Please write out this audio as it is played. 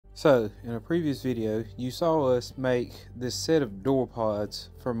So, in a previous video, you saw us make this set of door pods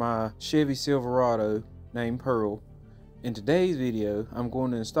for my Chevy Silverado named Pearl. In today's video, I'm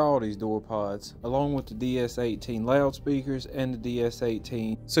going to install these door pods along with the DS18 loudspeakers and the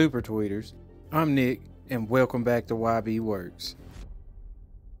DS18 super tweeters. I'm Nick, and welcome back to YB Works.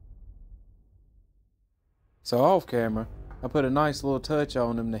 So off camera, I put a nice little touch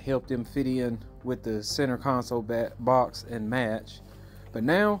on them to help them fit in with the center console box and match. But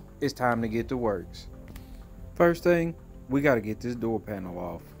now it's time to get to works. First thing, we got to get this door panel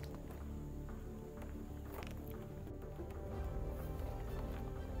off.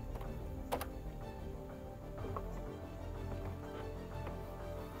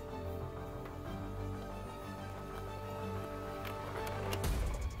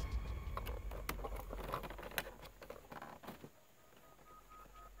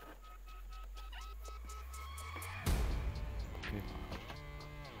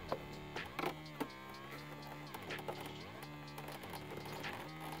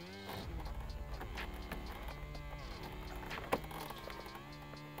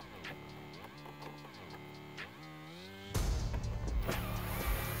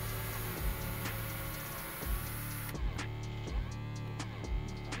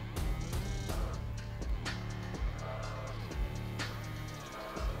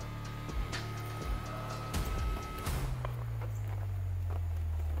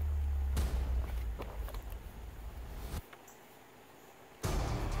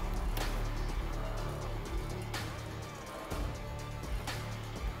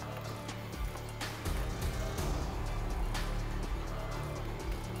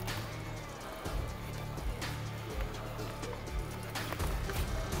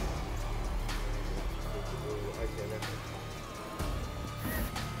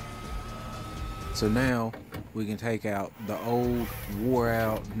 So now we can take out the old, wore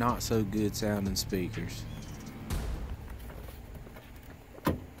out, not so good sounding speakers.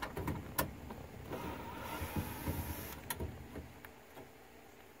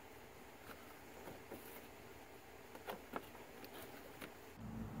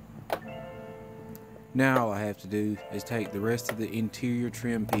 Now all I have to do is take the rest of the interior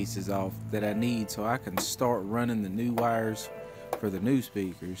trim pieces off that I need so I can start running the new wires for the new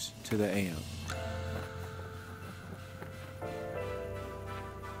speakers to the amp.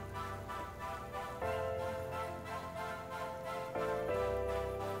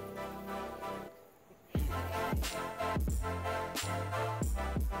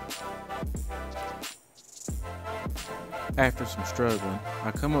 After some struggling,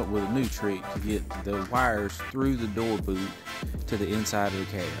 I come up with a new trick to get the wires through the door boot to the inside of the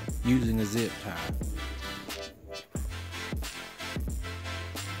cab using a zip tie.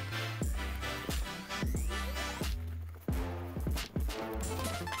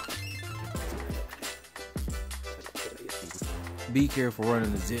 Be careful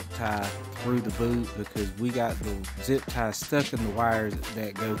running the zip tie through the boot because we got the zip tie stuck in the wires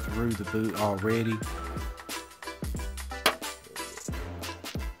that go through the boot already.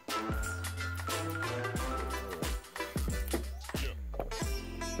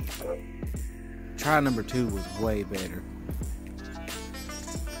 Try number 2 was way better.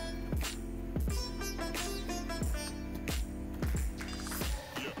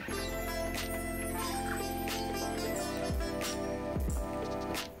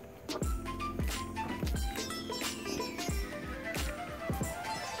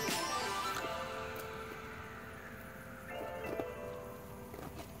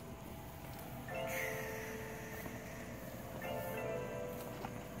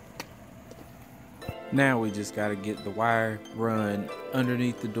 Now we just got to get the wire run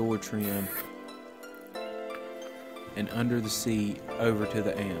underneath the door trim and under the seat over to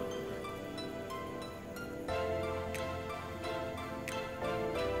the amp.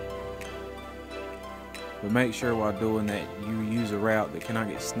 But make sure while doing that you use a route that cannot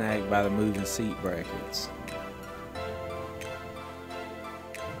get snagged by the moving seat brackets.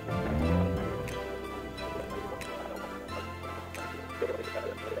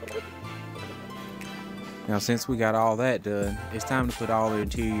 Now since we got all that done, it's time to put all the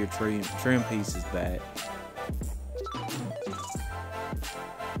interior trim pieces back.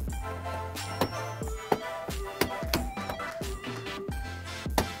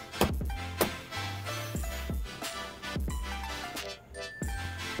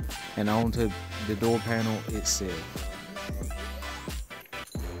 And onto the door panel itself.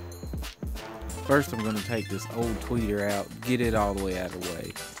 First I'm going to take this old tweeter out, get it all the way out of the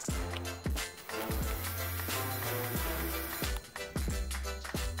way.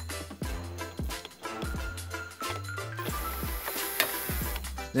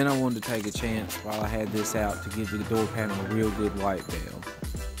 Then I wanted to take a chance while I had this out to give the door panel a real good wipe down.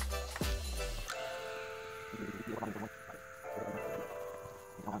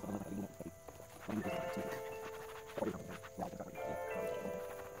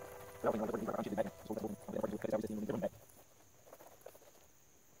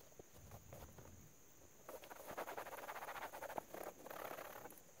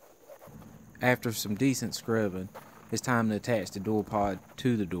 After some decent scrubbing, it's time to attach the door pod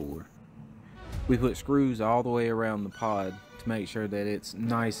to the door. We put screws all the way around the pod to make sure that it's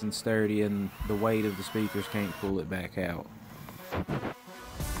nice and sturdy and the weight of the speakers can't pull it back out.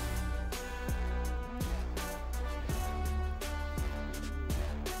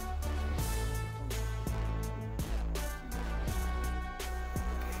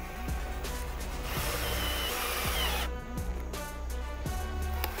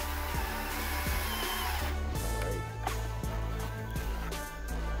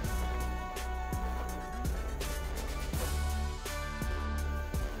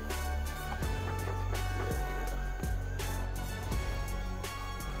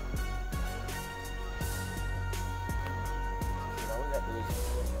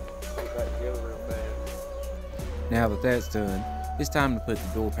 Now that that's done, it's time to put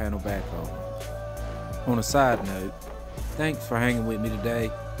the door panel back on. On a side note, thanks for hanging with me today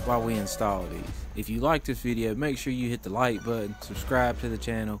while we install these. If you like this video, make sure you hit the like button, subscribe to the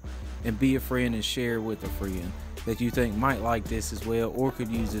channel, and be a friend and share with a friend that you think might like this as well or could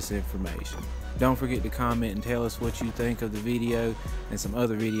use this information. Don't forget to comment and tell us what you think of the video and some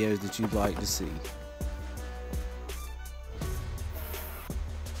other videos that you'd like to see.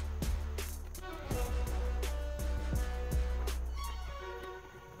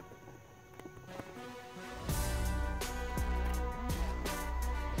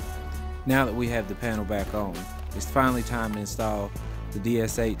 Now that we have the panel back on, it's finally time to install the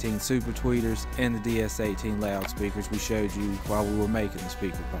DS18 super tweeters and the DS18 loudspeakers we showed you while we were making the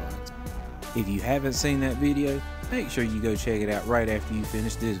speaker pods. If you haven't seen that video, make sure you go check it out right after you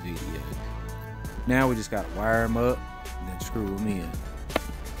finish this video. Now we just got to wire them up and then screw them in.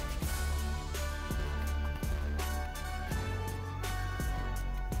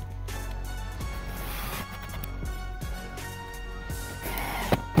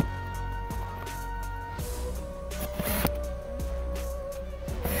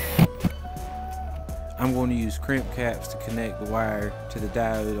 I'm going to use crimp caps to connect the wire to the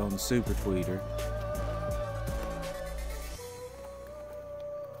diode on the super tweeter.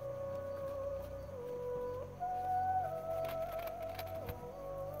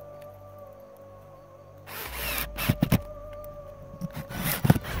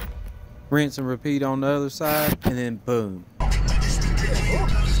 Rinse and repeat on the other side, and then boom.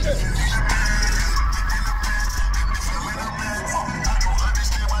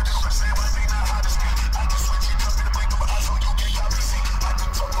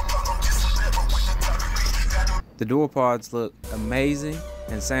 The door pods look amazing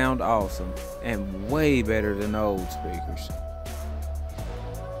and sound awesome, and way better than the old speakers.